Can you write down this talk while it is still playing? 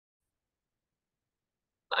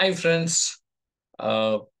Hi, friends.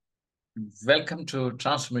 Uh, Welcome to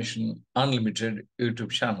Transformation Unlimited YouTube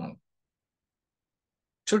channel.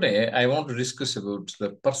 Today, I want to discuss about the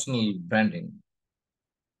personal branding.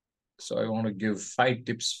 So I want to give 5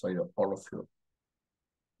 tips for all of you.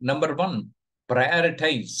 Number one,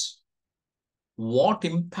 prioritize what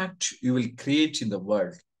impact you will create in the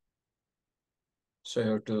world. So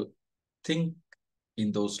you have to think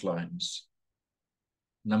in those lines.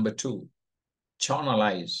 Number two,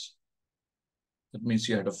 channelize. That means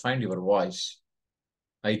you have to find your voice,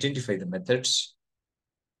 identify the methods,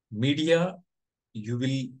 media you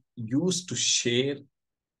will use to share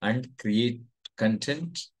and create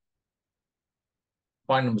content.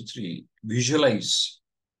 Point number three, visualize.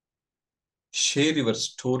 Share your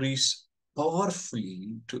stories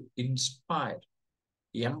powerfully to inspire,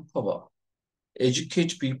 empower,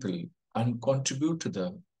 educate people, and contribute to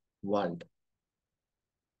the world.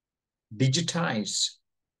 Digitize.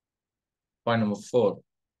 Point number four,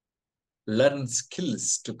 learn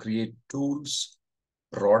skills to create tools,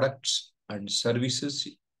 products, and services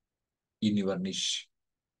in your niche.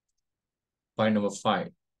 Point number five,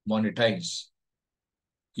 monetize.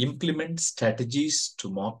 Implement strategies to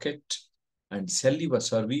market and sell your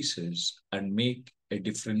services and make a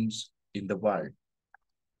difference in the world.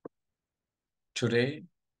 Today,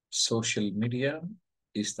 social media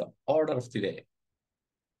is the order of the day.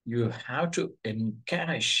 You have to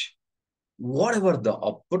encash whatever the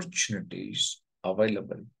opportunities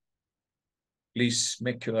available. Please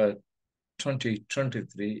make your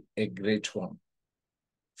 2023 a great one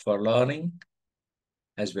for learning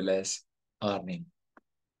as well as earning.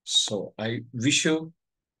 So I wish you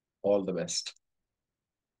all the best.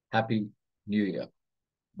 Happy New Year.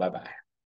 Bye-bye.